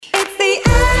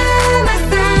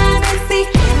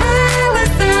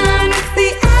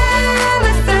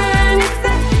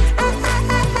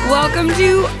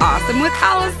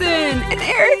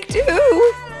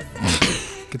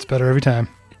better every time.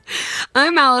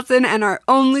 I'm Allison, and our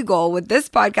only goal with this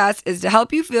podcast is to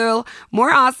help you feel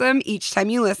more awesome each time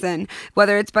you listen.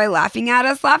 Whether it's by laughing at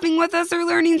us, laughing with us, or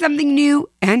learning something new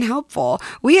and helpful,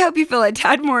 we hope you feel a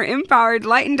tad more empowered,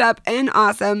 lightened up, and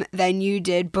awesome than you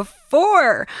did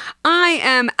before. I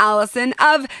am Allison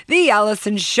of The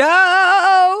Allison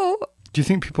Show. Do you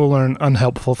think people learn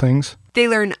unhelpful things They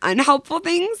learn unhelpful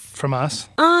things? from us?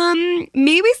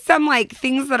 Maybe some like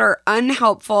things that are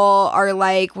unhelpful are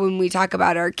like when we talk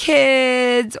about our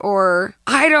kids, or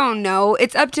I don't know.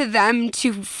 It's up to them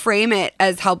to frame it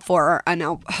as helpful or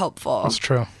unhelpful. That's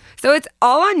true. So it's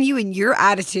all on you and your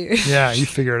attitude. Yeah, you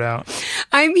figure it out.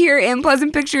 I'm here in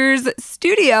Pleasant Pictures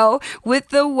studio with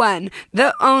the one,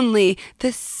 the only, the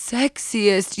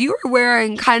sexiest. You are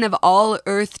wearing kind of all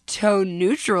earth tone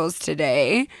neutrals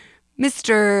today,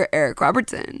 Mr. Eric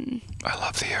Robertson. I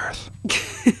love the earth.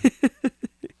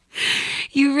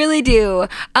 You really do.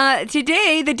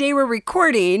 Today, the day we're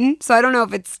recording, so I don't know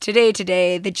if it's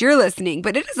today that you're listening,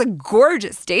 but it is a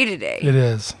gorgeous day today. It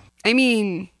is. I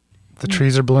mean, The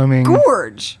trees are blooming.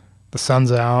 gorge. The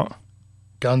sun's out.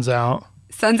 Guns out.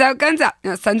 Sun's out, guns out.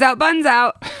 No, sun's out, buns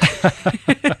out.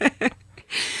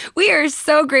 We are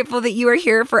so grateful that you are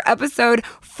here for episode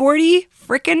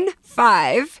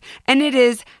 45, and it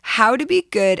is how to be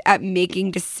good at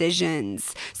making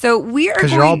decisions. So we are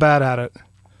Because you're all bad at it.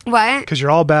 What? Because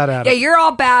you're all bad at Yeah, it. you're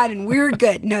all bad and we're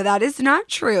good. No, that is not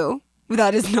true.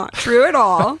 That is not true at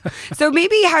all. So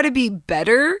maybe how to be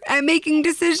better at making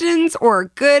decisions or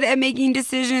good at making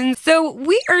decisions. So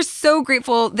we are so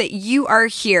grateful that you are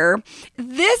here.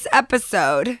 This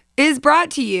episode is brought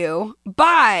to you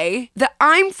by the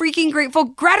I'm Freaking Grateful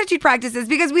gratitude practices,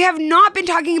 because we have not been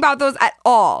talking about those at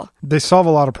all. They solve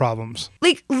a lot of problems.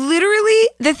 Like literally,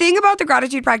 the thing about the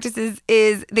gratitude practices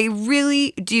is they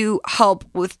really do help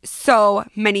with so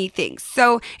many things.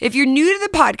 So if you're new to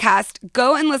the podcast,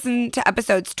 go and listen to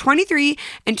episodes 23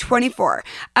 and 24.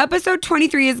 Episode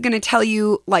 23 is going to tell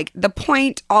you like the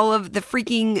point, all of the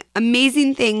freaking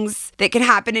amazing things that can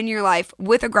happen in your life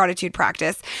with a gratitude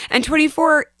practice. And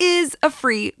 24 is a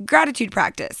free gratitude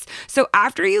practice. So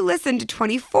after you listen to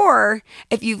 24,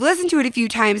 if you've listened to it a few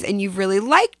times and you've really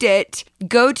liked it,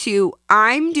 go to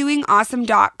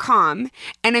imdoingawesome.com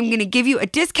and I'm going to give you a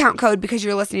discount code because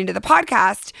you're listening to the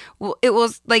podcast. Well,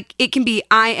 it can be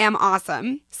I am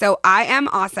awesome. So I am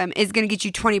awesome is going to get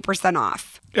you 20%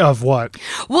 off. Of what?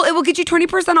 Well, it will get you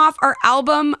 20% off our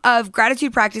album of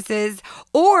gratitude practices.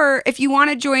 Or if you want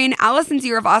to join Allison's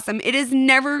Year of Awesome, it is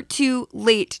never too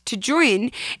late to join.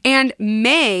 And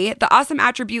May, the awesome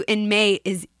attribute in May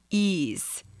is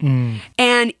ease.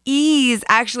 And ease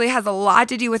actually has a lot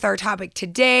to do with our topic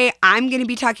today. I'm going to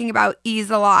be talking about ease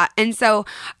a lot. And so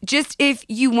just if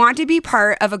you want to be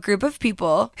part of a group of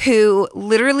people who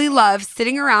literally love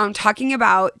sitting around talking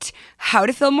about how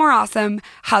to feel more awesome,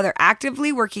 how they're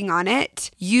actively working on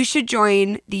it, you should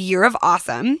join the Year of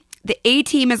Awesome. The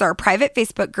A-Team is our private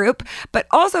Facebook group, but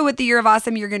also with the Year of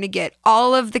Awesome, you're going to get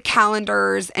all of the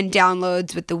calendars and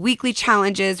downloads with the weekly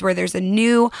challenges where there's a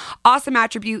new awesome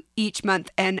attribute each month.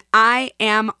 And I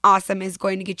Am Awesome is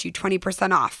going to get you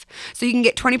 20% off. So you can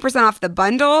get 20% off the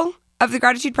bundle of the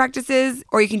gratitude practices,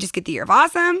 or you can just get the Year of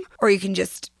Awesome, or you can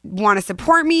just want to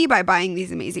support me by buying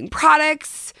these amazing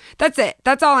products. That's it.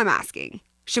 That's all I'm asking.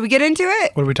 Should we get into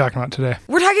it? What are we talking about today?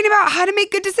 We're talking about how to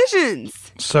make good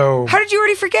decisions. So, How did you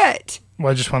already forget?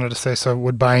 well, I just wanted to say, so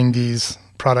would buying these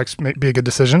products be a good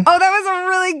decision? Oh, that was a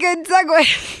really good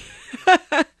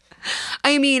segue.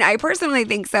 I mean, I personally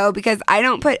think so because I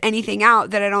don't put anything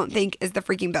out that I don't think is the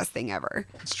freaking best thing ever.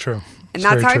 It's true. And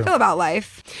that's how I feel about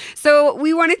life. So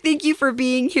we want to thank you for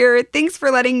being here. Thanks for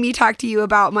letting me talk to you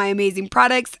about my amazing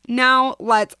products. Now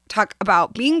let's talk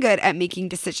about being good at making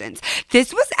decisions.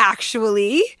 This was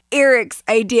actually Eric's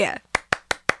idea.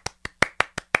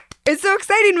 It's so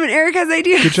exciting when Eric has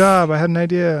ideas. Good job. I had an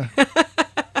idea.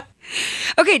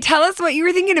 Okay, tell us what you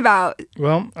were thinking about.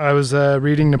 Well, I was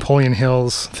reading Napoleon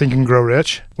Hill's Think and Grow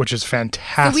Rich, which is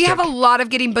fantastic. So we have a lot of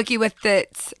getting booky with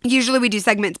it. Usually we do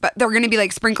segments, but they're going to be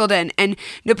like sprinkled in. And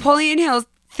Napoleon Hill's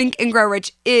Think and Grow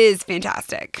Rich is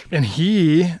fantastic. And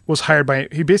he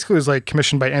basically was like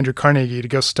commissioned by Andrew Carnegie to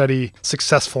go study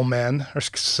successful men or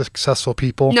successful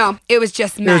people. No, it was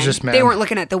just men. It was just men. They weren't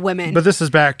looking at the women. But this is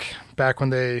back when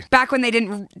they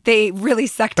really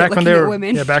sucked at looking at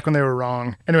women. Yeah, back when they were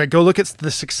wrong. Anyway, go look at the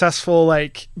successful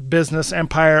like business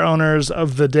empire owners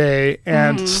of the day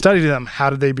and study them. How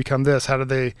did they become this? How did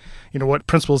they, what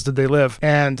principles did they live?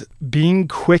 And being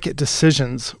quick at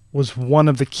decisions was one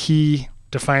of the key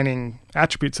defining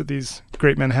attributes that these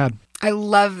great men had. I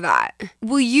love that.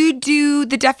 Will you do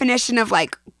the definition of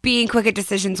like being quick at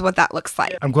decisions, what that looks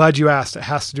like? I'm glad you asked. It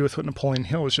has to do with what Napoleon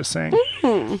Hill was just saying.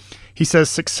 He says,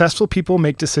 successful people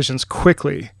make decisions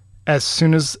quickly as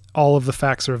soon as all of the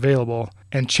facts are available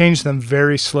and change them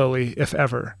very slowly, if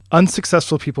ever.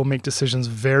 Unsuccessful people make decisions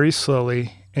very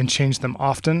slowly and change them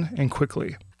often and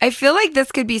quickly. I feel like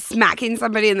this could be smacking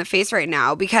somebody in the face right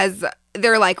now because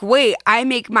they're like, wait, I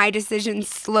make my decisions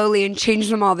slowly and change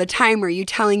them all the time. Are you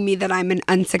telling me that I'm an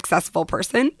unsuccessful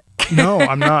person? No,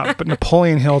 I'm not. But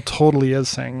Napoleon Hill totally is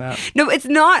saying that. No, it's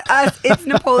not us. It's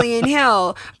Napoleon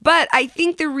Hill. But I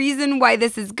think the reason why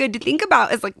this is good to think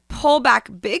about is like pull back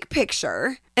big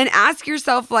picture and ask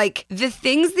yourself, like, the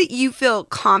things that you feel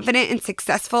confident and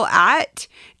successful at,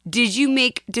 did you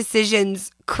make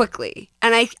decisions quickly?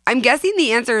 And I'm guessing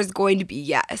the answer is going to be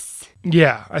yes.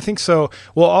 Yeah, I think so.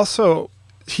 Well, also,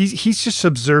 he's just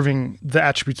observing the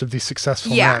attributes of these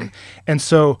successful men. And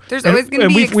so there's always going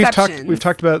to be exceptions. We've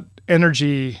talked about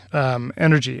energy,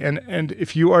 and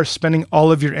if you are spending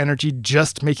all of your energy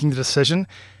just making the decision,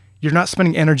 you're not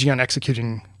spending energy on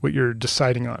executing what you're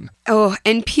deciding on. Oh,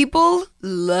 and people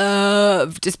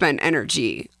love to spend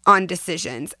energy on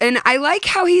decisions. And I like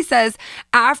how he says,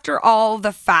 after all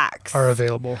the facts are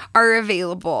available.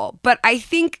 But I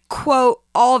think, quote,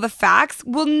 all the facts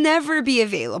will never be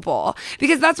available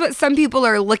because that's what some people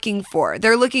are looking for.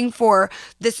 They're looking for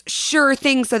this sure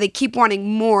thing, so they keep wanting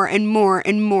more and more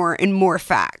and more and more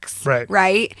facts.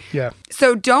 Right? Yeah.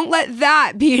 So don't let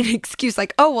that be an excuse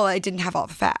like, oh, well, I didn't have all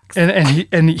the facts.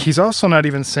 And he's also not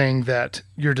even saying that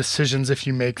your decisions, if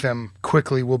you make them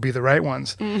quickly, will be the right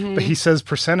ones. Mm-hmm. But he says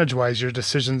percentage-wise, your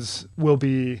decisions will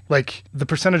be, like, the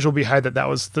percentage will be high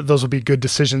those will be good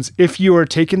decisions if you are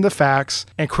taking the facts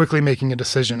and quickly making a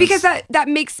decision. Because that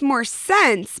makes more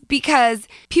sense because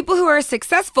people who are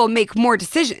successful make more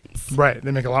decisions. Right.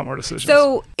 They make a lot more decisions.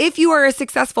 So if you are a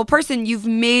successful person, you've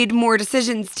made more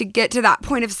decisions to get to that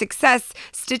point of success.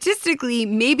 Statistically,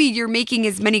 maybe you're making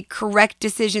as many correct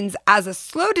decisions as a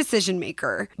slow decision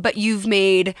maker, but you've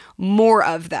made more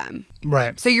of them.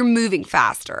 Right. So you're moving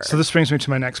faster. So this brings me to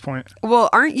my next point. Well,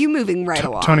 aren't you moving right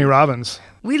along? Tony Robbins.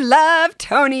 We love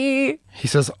Tony. He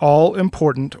says all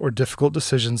important or difficult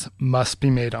decisions must be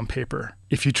made on paper.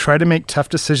 If you try to make tough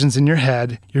decisions in your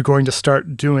head, you're going to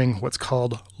start doing what's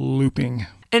called looping.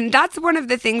 And that's one of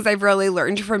the things I've really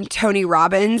learned from Tony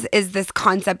Robbins is this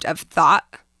concept of thought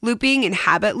looping and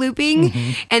habit looping.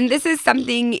 Mm-hmm. And this is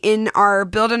something in our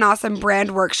Build an Awesome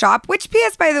Brand workshop, which,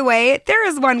 P.S., by the way, there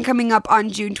is one coming up on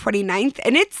June 29th,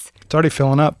 and it's already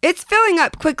filling up. It's filling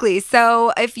up quickly.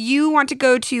 So if you want to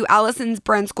go to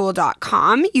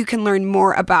Allison'sBrandSchool.com, you can learn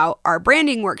more about our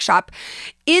branding workshop.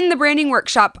 In the branding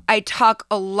workshop, I talk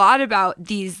a lot about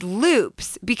these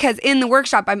loops because in the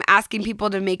workshop, I'm asking people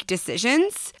to make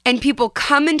decisions and people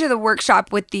come into the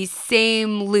workshop with these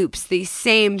same loops, these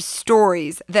same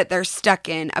stories that they're stuck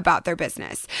in about their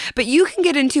business. But you can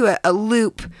get into a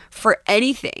loop for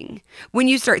anything when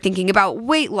you start thinking about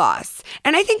weight loss.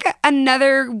 And I think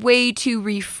another way to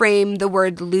reframe the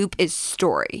word loop is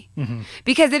story. Mm-hmm.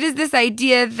 Because it is this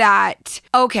idea that,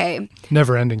 okay.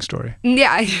 Never-ending story.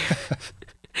 Yeah.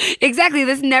 Exactly.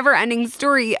 This never-ending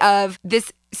story of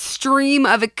this stream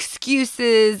of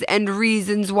excuses and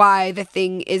reasons why the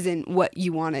thing isn't what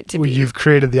you want it to be. You've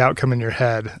created the outcome in your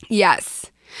head. Yes.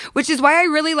 Which is why I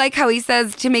really like how he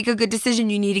says to make a good decision,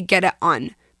 you need to get it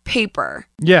on paper.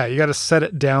 Yeah, you got to set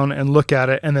it down and look at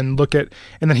it and then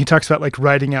he talks about like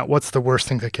writing out what's the worst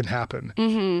thing that can happen.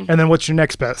 Mm-hmm. And then what's your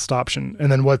next best option?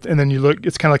 And then you look,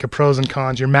 it's kind of like a pros and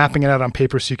cons. You're mapping it out on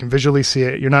paper so you can visually see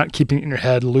it. You're not keeping it in your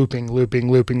head looping,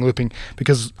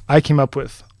 because I came up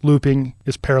with looping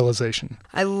is paralyzation.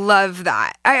 I love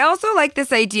that. I also like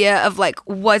this idea of like,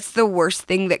 what's the worst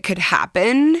thing that could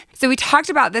happen? So we talked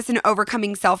about this in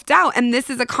Overcoming Self-Doubt, and this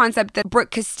is a concept that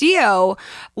Brooke Castillo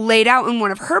laid out in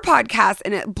one of her podcasts,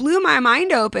 and it blew my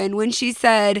mind open when she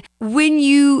said, when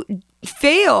you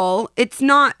fail, it's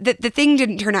not that the thing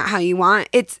didn't turn out how you want.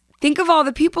 It's think of all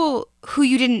the people who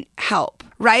you didn't help,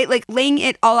 right? Like laying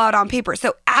it all out on paper.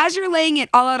 So as you're laying it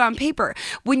all out on paper,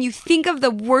 when you think of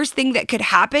the worst thing that could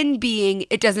happen being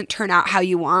it doesn't turn out how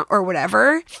you want or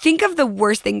whatever, think of the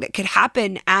worst thing that could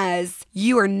happen as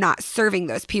you are not serving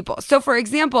those people. So for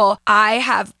example, I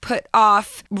have put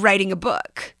off writing a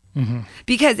book. Mm-hmm.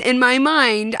 Because in my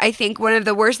mind, I think one of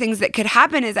the worst things that could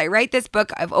happen is I write this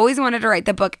book. I've always wanted to write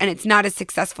the book and it's not as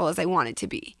successful as I want it to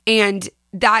be. And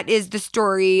that is the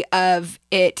story of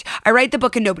it. I write the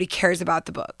book and nobody cares about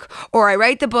the book. Or I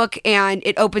write the book and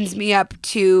it opens me up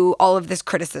to all of this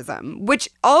criticism, which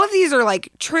all of these are like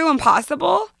true and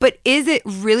possible, but is it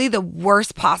really the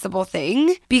worst possible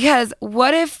thing? Because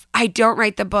what if I don't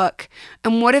write the book?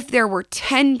 And what if there were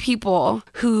 10 people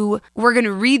who were going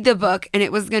to read the book and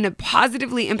it was going to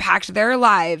positively impact their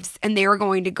lives and they were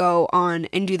going to go on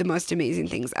and do the most amazing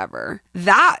things ever?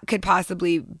 That could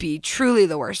possibly be truly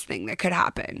the worst thing that could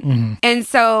happen. Mm-hmm. And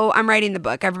so I'm writing the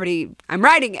book. Everybody, I'm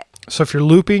writing it. So if you're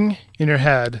looping in your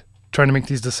head, trying to make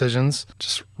these decisions,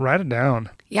 just write it down.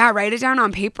 Yeah, write it down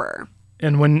on paper.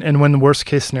 And when the worst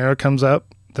case scenario comes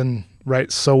up, then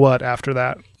write so what after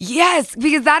that. Yes,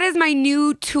 because that is my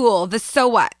new tool, the so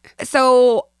what.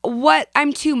 So what?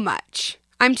 I'm too much.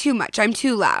 I'm too much. I'm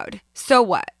too loud. So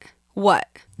what? What?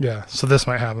 Yeah, so this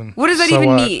might happen. What does that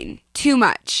even mean? Too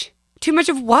much. Too much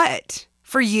of what?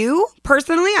 For you?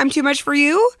 Personally, I'm too much for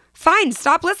you? Fine,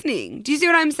 stop listening. Do you see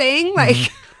what I'm saying? Like,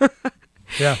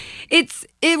 yeah. It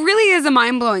really is a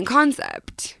mind-blowing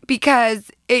concept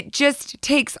because it just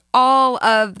takes all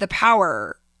of the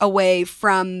power away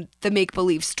from the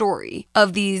make-believe story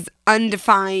of these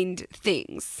undefined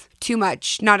things. Too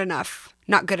much, not enough,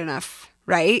 not good enough,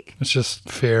 right? It's just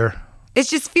fear. It's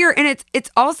just fear, and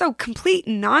it's also complete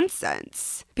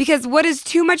nonsense because what is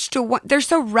too much to one, they're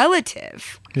so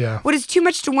relative. Yeah. What is too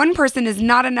much to one person is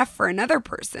not enough for another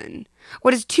person.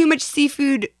 What is too much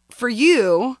seafood for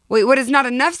you, what is not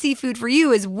enough seafood for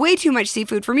you is way too much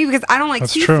seafood for me because I don't like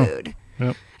seafood. True.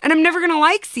 Yep. And I'm never going to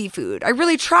like seafood. I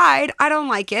really tried. I don't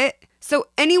like it. So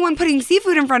anyone putting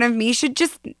seafood in front of me should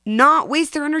just not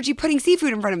waste their energy putting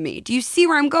seafood in front of me. Do you see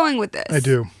where I'm going with this? I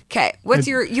do. Okay.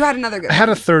 You had another good one. I had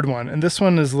a third one, and this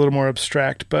one is a little more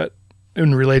abstract, but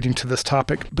in relating to this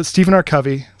topic. But Stephen R.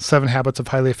 Covey, 7 Habits of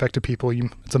Highly Effective People.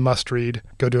 It's a must read.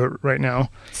 Go do it right now.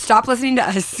 Stop listening to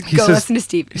us. Go listen to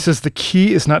Steve. He says, the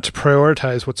key is not to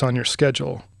prioritize what's on your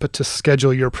schedule, but to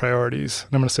schedule your priorities.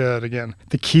 And I'm going to say that again.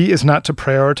 The key is not to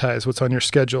prioritize what's on your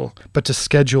schedule, but to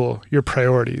schedule your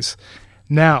priorities.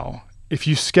 Now, if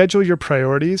you schedule your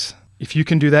priorities, if you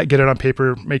can do that, get it on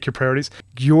paper, make your priorities,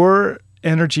 your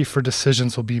energy for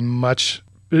decisions will be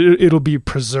it'll be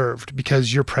preserved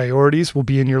because your priorities will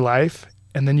be in your life,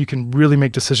 and then you can really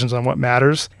make decisions on what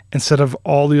matters instead of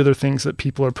all the other things that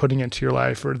people are putting into your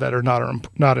life or that are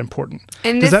not important.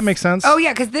 Does that make sense? Oh,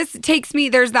 yeah, because this takes me,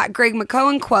 there's that Greg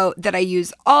McKeown quote that I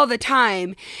use all the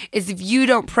time is if you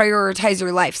don't prioritize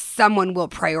your life, someone will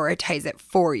prioritize it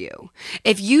for you.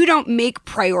 If you don't make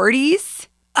priorities,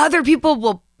 other people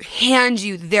will hand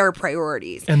you their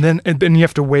priorities. And then you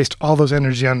have to waste all those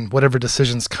energy on whatever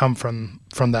decisions come from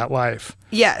that life.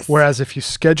 Yes. Whereas if you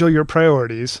schedule your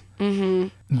priorities,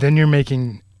 then you're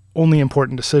making only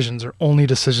important decisions or only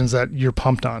decisions that you're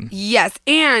pumped on. Yes.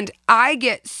 And I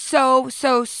get so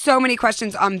many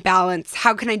questions on balance.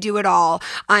 How can I do it all?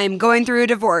 I'm going through a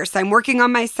divorce. I'm working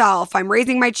on myself. I'm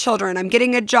raising my children. I'm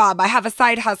getting a job. I have a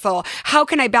side hustle. How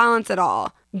can I balance it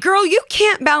all? Girl, you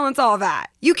can't balance all that.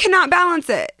 You cannot balance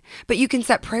it, but you can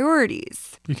set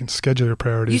priorities. You can schedule your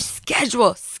priorities. You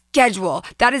schedule.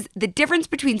 That is the difference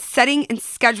between setting and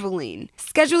scheduling.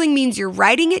 Scheduling means you're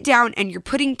writing it down and you're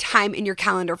putting time in your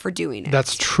calendar for doing it.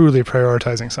 That's truly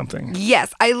prioritizing something.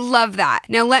 Yes, I love that.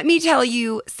 Now, let me tell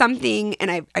you something, and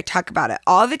I talk about it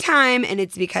all the time, and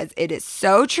it's because it is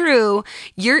so true.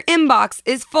 Your inbox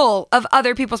is full of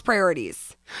other people's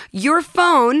priorities. Your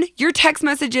phone, your text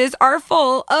messages are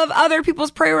full of other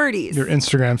people's priorities. Your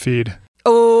Instagram feed.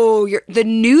 Oh, the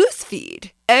news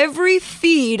feed. Every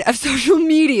feed of social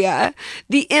media,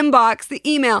 the inbox, the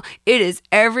email, it is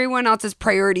everyone else's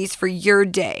priorities for your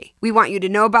day. We want you to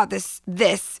know about this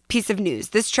piece of news,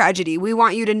 this tragedy. We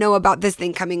want you to know about this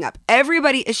thing coming up.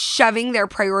 Everybody is shoving their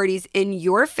priorities in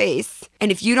your face.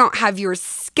 And if you don't have yours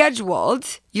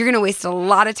scheduled, you're going to waste a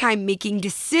lot of time making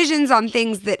decisions on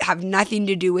things that have nothing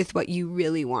to do with what you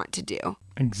really want to do.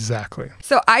 Exactly.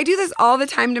 So I do this all the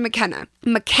time to McKenna.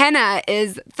 McKenna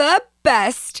is the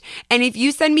best. And if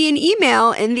you send me an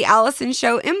email in the Allison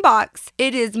Show inbox,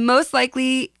 it is most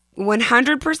likely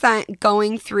 100%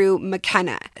 going through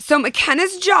McKenna. So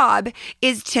McKenna's job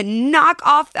is to knock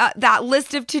off that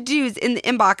list of to-dos in the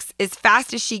inbox as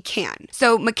fast as she can.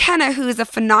 So McKenna, who is a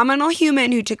phenomenal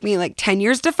human who took me like 10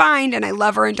 years to find, and I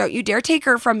love her and don't you dare take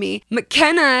her from me,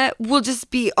 McKenna will just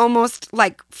be almost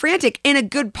like frantic in a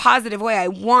good, positive way. I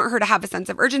want her to have a sense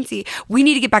of urgency. We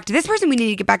need to get back to this person. We need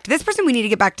to get back to this person. We need to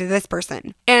get back to this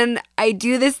person. And I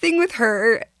do this thing with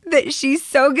her that she's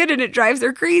so good and it drives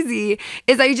her crazy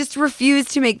is I just refuse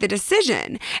to make the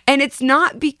decision. And it's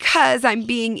not because I'm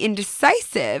being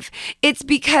indecisive. It's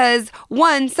because,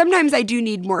 one, sometimes I do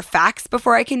need more facts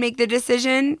before I can make the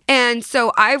decision. And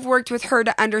so I've worked with her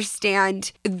to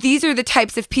understand these are the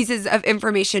types of pieces of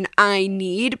information I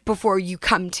need before you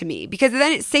come to me, because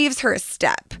then it saves her a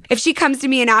step. If she comes to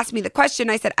me and asks me the question,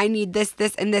 I said, I need this,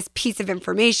 this, and this piece of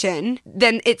information,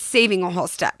 then it's saving a whole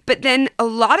step. But then a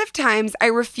lot of times I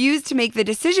refuse to make the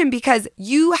decision because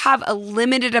you have a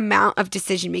limited amount of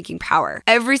decision-making power.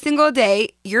 Every single day,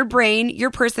 your brain,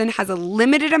 your person has a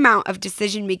limited amount of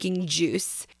decision-making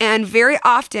juice. And very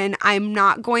often, I'm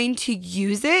not going to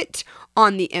use it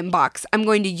on the inbox. I'm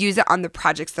going to use it on the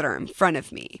projects that are in front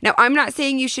of me. Now, I'm not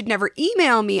saying you should never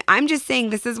email me. I'm just saying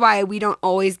this is why we don't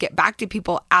always get back to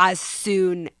people as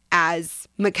soon as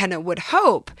McKenna would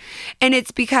hope. And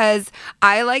it's because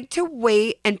I like to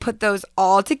wait and put those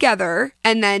all together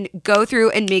and then go through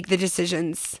and make the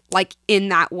decisions like in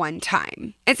that one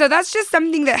time. And so that's just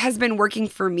something that has been working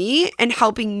for me and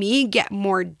helping me get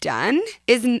more done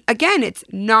is, again, it's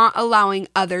not allowing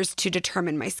others to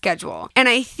determine my schedule. And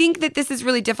I think that this is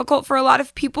really difficult for a lot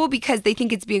of people because they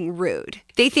think it's being rude.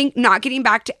 They think not getting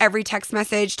back to every text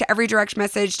message, to every direct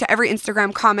message, to every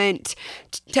Instagram comment,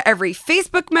 to every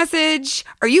Facebook message.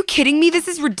 Are you kidding me? This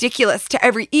is ridiculous. To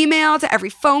every email, to every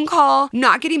phone call,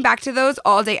 not getting back to those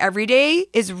all day, every day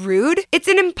is rude. It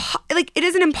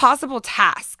is an impossible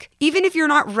task. Even if you're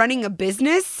not running a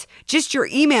business, just your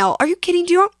email. Are you kidding?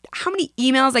 Do you know how many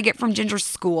emails I get from Ginger's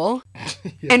school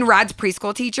and Rad's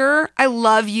preschool teacher? I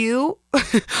love you,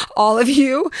 all of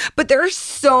you, but there are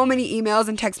so many emails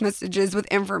and text messages with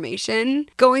information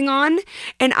going on,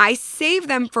 and I save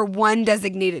them for one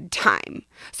designated time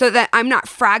so that I'm not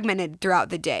fragmented throughout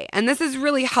the day. And this has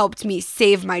really helped me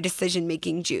save my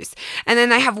decision-making juice. And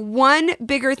then I have one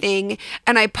bigger thing,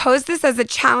 and I pose this as a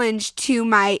challenge to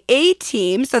my A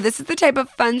team. So this is the type of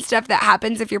fun stuff that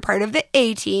happens if you're part of the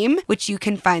A team, which you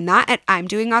can find that at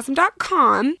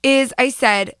imdoingawesome.com, is I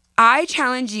said, I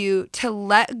challenge you to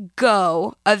let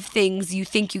go of things you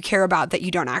think you care about that you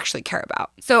don't actually care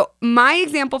about. So my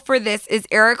example for this is,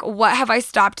 Eric, what have I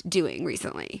stopped doing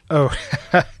recently? Oh,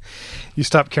 you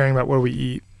stopped caring about what we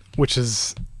eat, which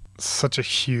is such a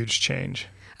huge change.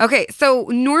 Okay, so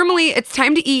normally it's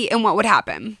time to eat, and what would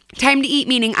happen? Time to eat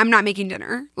meaning I'm not making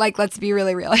dinner. Like, let's be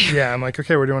really real. Yeah, I'm like,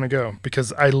 okay, where do you want to go?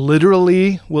 Because I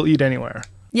literally will eat anywhere.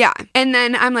 Yeah. And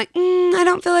then I'm like, I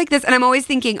don't feel like this. And I'm always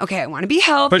thinking, okay, I want to be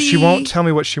healthy. But she won't tell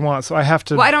me what she wants. So I have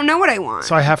to. Well, I don't know what I want.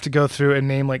 So I have to go through and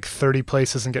name like 30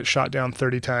 places and get shot down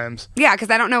 30 times. Yeah, because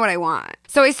I don't know what I want.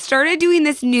 So I started doing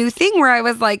this new thing where I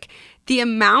was like, the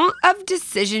amount of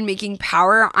decision-making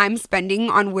power I'm spending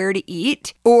on where to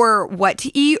eat or what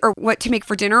to eat or what to make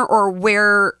for dinner or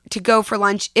where to go for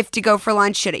lunch, if to go for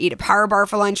lunch, should I eat a Power Bar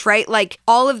for lunch, right? Like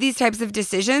all of these types of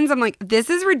decisions, I'm like, this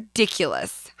is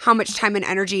ridiculous how much time and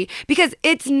energy, because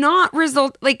it's not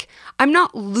I'm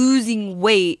not losing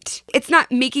weight. It's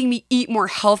not making me eat more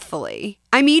healthfully.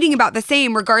 I'm eating about the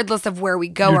same regardless of where we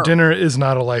go. Your dinner is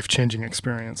not a life-changing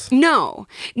experience. No.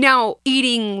 Now,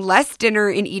 eating less dinner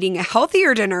and eating a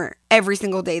healthier dinner every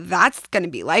single day, that's going to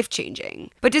be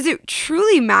life-changing. But does it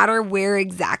truly matter where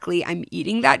exactly I'm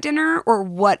eating that dinner or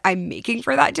what I'm making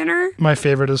for that dinner? My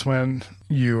favorite is when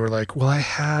you were like, well, I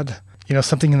had...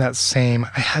 something in that same.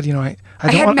 I had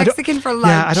Mexican for lunch.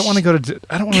 Yeah, I don't want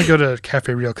to go to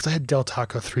Cafe Rio because I had Del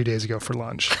Taco 3 days ago for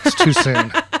lunch. It's too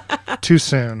soon. Too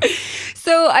soon.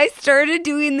 So I started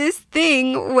doing this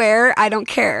thing where I don't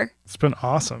care. It's been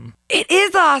awesome. It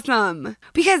is awesome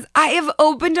because I have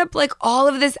opened up like all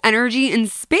of this energy and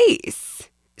space.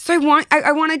 So I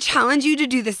want to challenge you to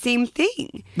do the same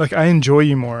thing. Like I enjoy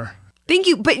you more. Thank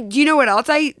you. But do you know what else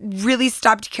I really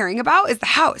stopped caring about is the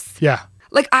house. Yeah.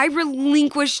 Like I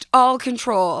relinquished all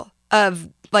control of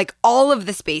like all of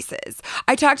the spaces.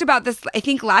 I talked about this, I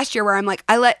think last year, where I'm like,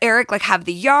 I let Eric like have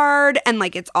the yard and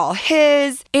like it's all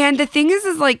his. And the thing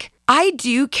is like, I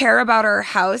do care about our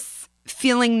house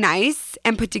feeling nice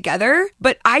and put together,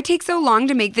 but I take so long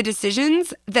to make the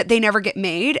decisions that they never get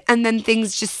made. And then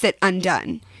things just sit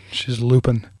undone. She's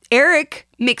looping. Eric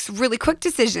makes really quick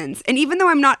decisions. And even though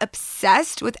I'm not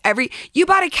obsessed with you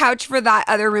bought a couch for that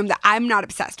other room that I'm not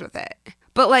obsessed with it.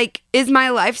 But like, is my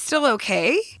life still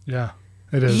okay? Yeah,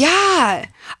 it is. Yeah,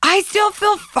 I still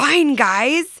feel fine,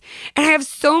 guys. And I have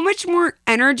so much more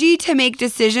energy to make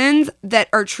decisions that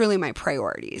are truly my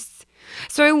priorities.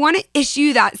 So I want to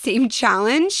issue that same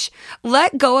challenge.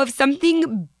 Let go of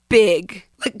something big.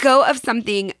 Let go of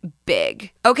something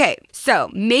big. Okay, so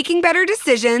making better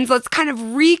decisions. Let's kind of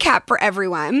recap for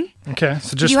everyone. Okay,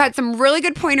 so just... You had some really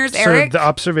good pointers, So Eric. the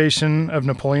observation of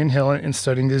Napoleon Hill in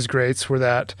studying these greats were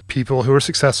that people who were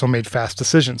successful made fast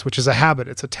decisions, which is a habit.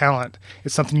 It's a talent.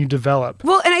 It's something you develop.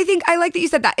 Well, and I like that you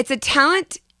said that. It's a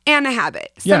talent and a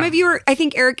habit. Some of you are, I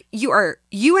think, Eric,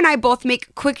 you and I both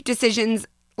make quick decisions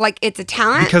like it's a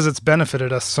talent. Because it's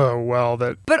benefited us so well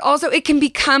that... But also it can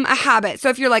become a habit. So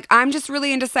if you're like, I'm just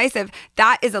really indecisive,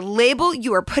 that is a label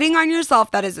you are putting on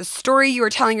yourself. That is a story you are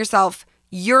telling yourself.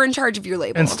 You're in charge of your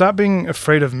label. And stop being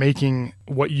afraid of making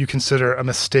what you consider a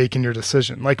mistake in your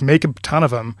decision. Like, make a ton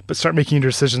of them, but start making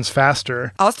your decisions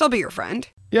faster. I'll still be your friend.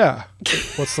 Yeah.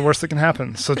 What's the worst that can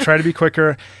happen? So try to be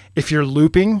quicker. If you're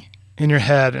looping in your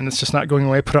head and it's just not going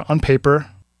away, put it on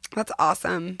paper. That's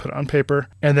awesome. Put it on paper.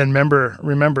 And then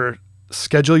remember,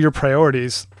 schedule your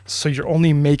priorities so you're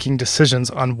only making decisions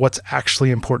on what's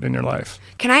actually important in your life.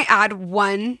 Can I add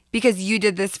one? Because you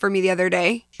did this for me the other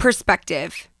day.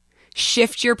 Perspective.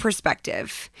 Shift your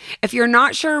perspective. If you're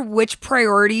not sure which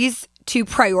priorities to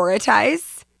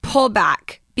prioritize, pull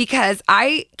back. Because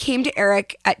I came to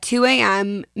Eric at 2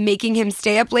 a.m. making him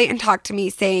stay up late and talk to me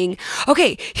saying,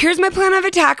 okay, here's my plan of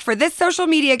attack for this social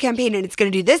media campaign and it's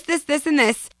going to do this, this, this, and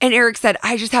this. And Eric said,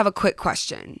 I just have a quick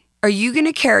question. Are you going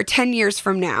to care 10 years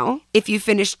from now if you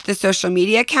finished the social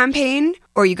media campaign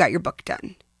or you got your book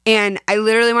done? And I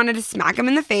literally wanted to smack him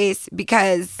in the face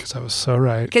because I was so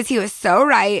right. Because he was so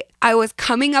right. I was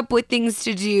coming up with things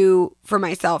to do for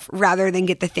myself rather than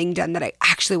get the thing done that I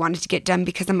actually wanted to get done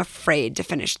because I'm afraid to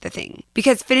finish the thing.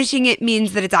 Because finishing it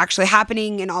means that it's actually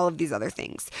happening and all of these other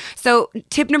things. So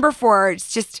tip number 4,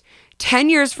 it's just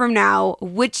 10 years from now,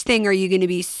 which thing are you going to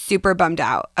be super bummed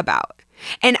out about?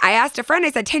 And I asked a friend,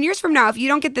 I said, 10 years from now, if you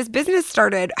don't get this business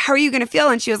started, how are you going to feel?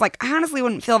 And she was like, I honestly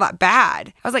wouldn't feel that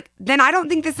bad. I was like, then I don't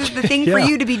think this is the thing for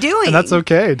you to be doing. And that's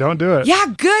okay. Don't do it. Yeah,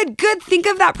 good. Think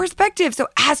of that perspective. So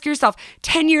ask yourself,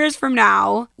 10 years from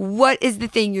now, what is the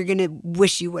thing you're going to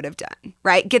wish you would have done,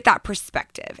 right? Get that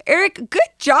perspective. Eric, good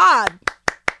job.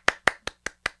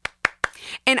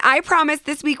 And I promised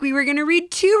this week we were going to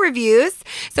read 2 reviews.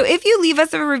 So if you leave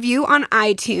us a review on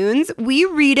iTunes, we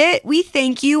read it, we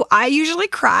thank you, I usually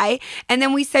cry, and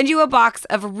then we send you a box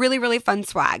of really, really fun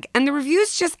swag. And the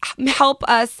reviews just help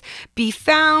us be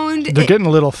found. They're getting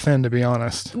a little thin, to be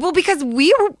honest. Well, because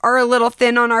we are a little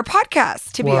thin on our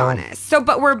podcast, to be honest. So,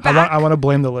 but we're back. I want to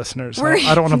blame the listeners.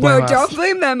 I don't want to blame us. No, don't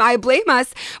blame them. I blame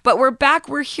us. But we're back.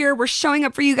 We're here. We're showing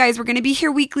up for you guys. We're going to be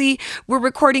here weekly. We're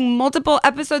recording multiple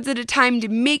episodes at a time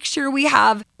to make sure we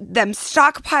have them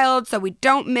stockpiled so we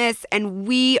don't miss. And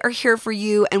we are here for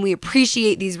you, and we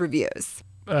appreciate these reviews.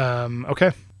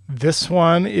 Okay. This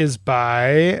one is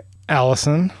by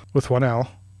Allison with 1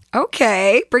 L.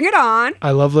 Okay, bring it on.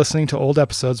 I love listening to old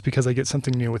episodes because I get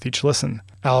something new with each listen.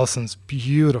 Allison's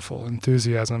beautiful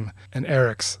enthusiasm and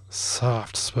Eric's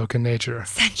soft-spoken nature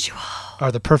sensual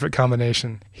are the perfect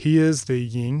combination. He is the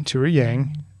yin to her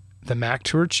yang, the mac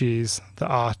to her cheese, the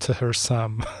ah to her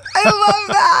sum. I love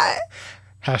that.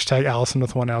 Hashtag Allison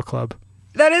with 1 L Club.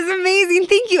 That is amazing.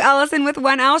 Thank you, Allison with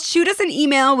 1 L. Shoot us an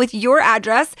email with your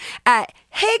address at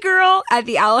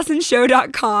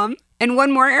heygirl@theallisonshow.com. And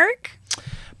one more, Eric?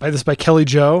 By Kelly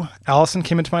Jo. Allison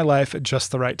came into my life at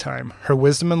just the right time. Her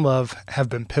wisdom and love have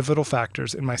been pivotal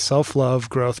factors in my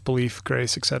self-love, growth, belief,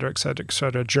 grace, etc.,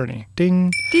 journey.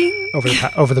 Ding. Ding.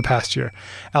 Over the past year.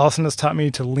 Allison has taught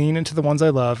me to lean into the ones I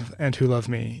love and who love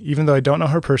me. Even though I don't know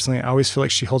her personally, I always feel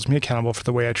like she holds me accountable for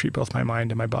the way I treat both my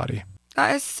mind and my body.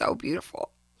 That is so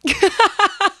beautiful.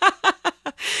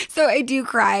 So I do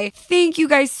cry. Thank you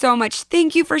guys so much.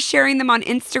 Thank you for sharing them on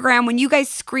Instagram. When you guys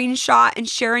screenshot and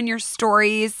share in your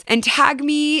stories and tag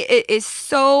me, it is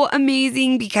so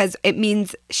amazing because it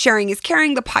means sharing is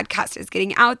caring. The podcast is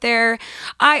getting out there.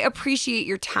 I appreciate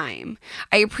your time.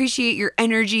 I appreciate your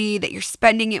energy that you're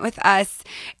spending it with us.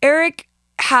 Eric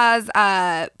has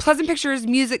a Pleasant Pictures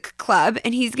Music Club,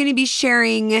 and he's going to be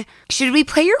sharing. Should we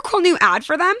play your cool new ad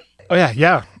for them? Oh,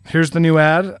 yeah. Here's the new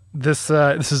ad. This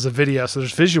is a video, so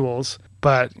there's visuals,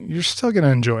 but you're still going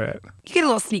to enjoy it. You get a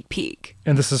little sneak peek.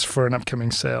 And this is for an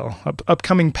upcoming sale,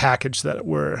 upcoming package that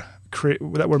we're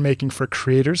making for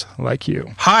creators like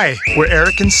you. Hi, we're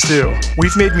Eric and Stu.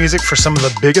 We've made music for some of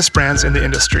the biggest brands in the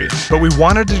industry, but we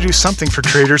wanted to do something for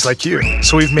creators like you.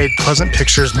 So we've made Pleasant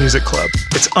Pictures Music Club.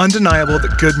 It's undeniable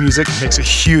that good music makes a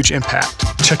huge impact.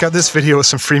 Check out this video with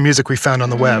some free music we found on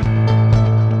the web.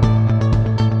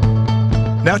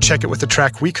 Now check it with the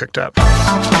track we cooked up.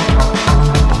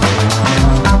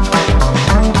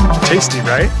 Tasty,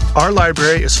 right? Our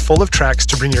library is full of tracks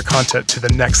to bring your content to the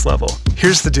next level.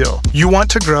 Here's the deal. You want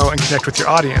to grow and connect with your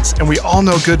audience, and we all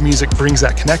know good music brings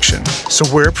that connection. So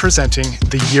we're presenting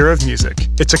The Year of Music.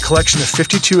 It's a collection of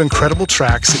 52 incredible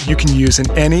tracks that you can use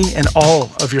in any and all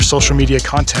of your social media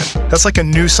content. That's like a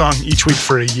new song each week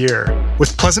for a year.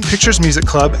 With Pleasant Pictures Music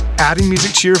Club, adding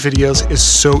music to your videos is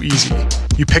so easy.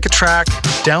 You pick a track,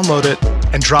 download it,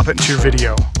 and drop it into your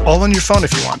video, all on your phone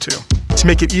if you want to. To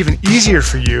make it even easier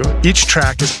for you, each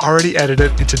track is already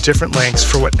edited into different lengths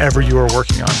for whatever you are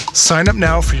working on. Sign up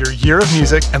now for your Year of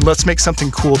Music, and let's make something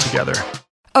cool together.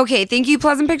 Okay, thank you,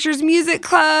 Pleasant Pictures Music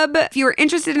Club. If you are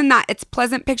interested in that, it's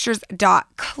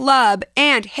pleasantpictures.club.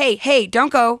 And hey,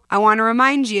 don't go. I want to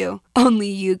remind you, only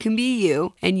you can be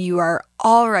you, and you are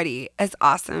already as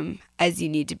awesome as you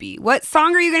need to be. What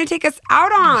song are you going to take us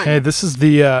out on? Hey, this is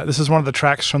one of the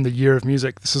tracks from the Year of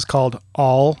Music. This is called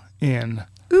All In.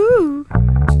 Ooh.